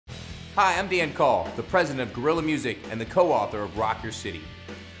Hi, I'm Dan Call, the president of Guerrilla Music and the co-author of Rock Your City.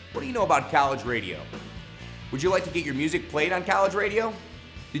 What do you know about college radio? Would you like to get your music played on college radio?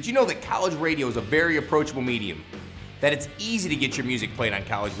 Did you know that college radio is a very approachable medium? That it's easy to get your music played on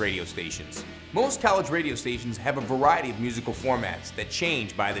college radio stations. Most college radio stations have a variety of musical formats that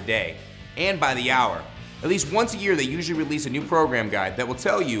change by the day and by the hour. At least once a year, they usually release a new program guide that will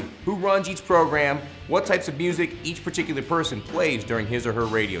tell you who runs each program, what types of music each particular person plays during his or her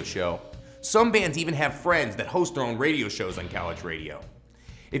radio show. Some bands even have friends that host their own radio shows on college radio.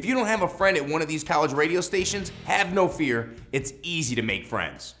 If you don't have a friend at one of these college radio stations, have no fear, it's easy to make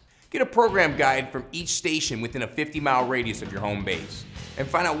friends. Get a program guide from each station within a 50-mile radius of your home base, and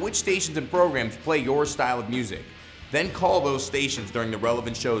find out which stations and programs play your style of music. Then call those stations during the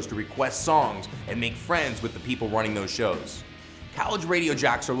relevant shows to request songs and make friends with the people running those shows. College radio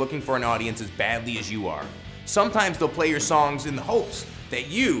jocks are looking for an audience as badly as you are. Sometimes they'll play your songs in the hopes that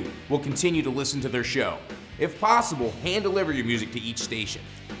you will continue to listen to their show. If possible, hand deliver your music to each station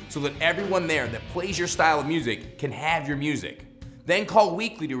so that everyone there that plays your style of music can have your music. Then call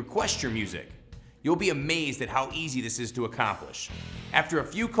weekly to request your music. You'll be amazed at how easy this is to accomplish. After a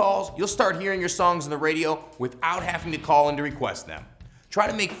few calls, you'll start hearing your songs on the radio without having to call in to request them. Try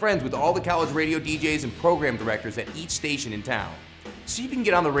to make friends with all the college radio DJs and program directors at each station in town. See if you can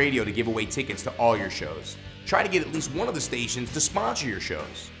get on the radio to give away tickets to all your shows. Try to get at least one of the stations to sponsor your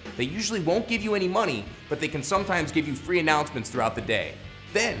shows. They usually won't give you any money, but they can sometimes give you free announcements throughout the day.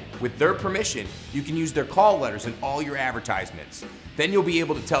 Then, with their permission, you can use their call letters in all your advertisements. Then you'll be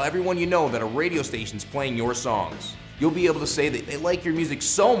able to tell everyone you know that a radio station's playing your songs. You'll be able to say that they like your music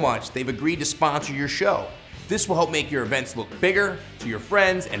so much they've agreed to sponsor your show. This will help make your events look bigger to your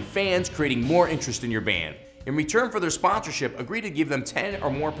friends and fans, creating more interest in your band. In return for their sponsorship, agree to give them 10 or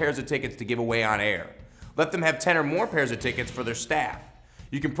more pairs of tickets to give away on air. Let them have 10 or more pairs of tickets for their staff.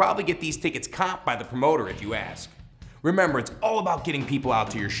 You can probably get these tickets comped by the promoter if you ask. Remember, it's all about getting people out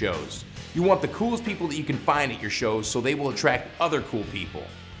to your shows. You want the coolest people that you can find at your shows so they will attract other cool people.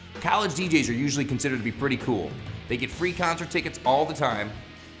 College DJs are usually considered to be pretty cool. They get free concert tickets all the time.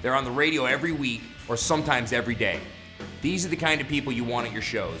 They're on the radio every week or sometimes every day. These are the kind of people you want at your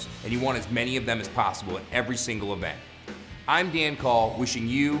shows, and you want as many of them as possible at every single event. I'm Dan Call, wishing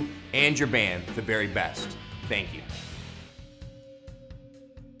you and your band the very best. Thank you.